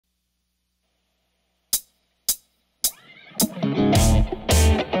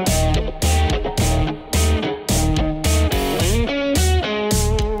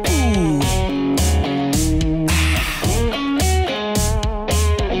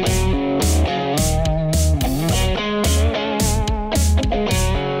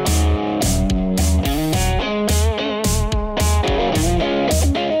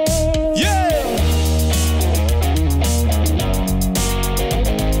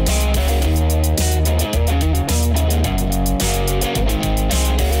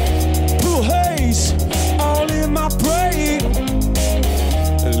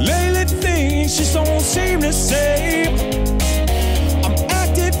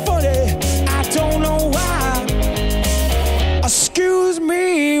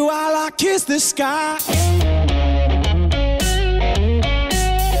kiss the sky.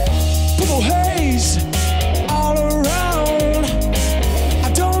 Purple haze all around.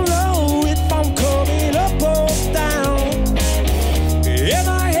 I don't know if I'm coming up or down. Am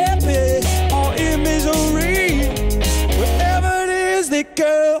I happy or in misery? Whatever it is, that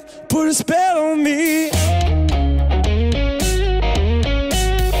girl put a spell on me.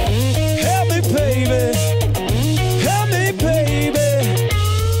 Help me, baby. Help me, baby.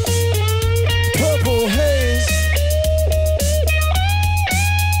 Purple haze.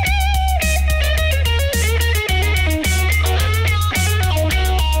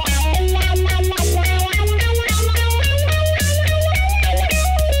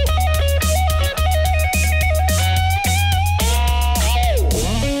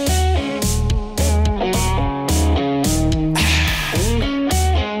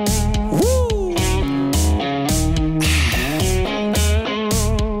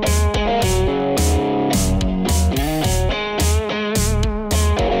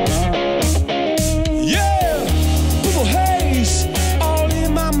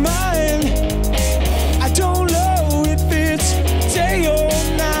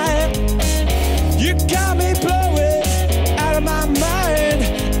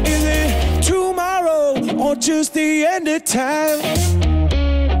 Just the end of time.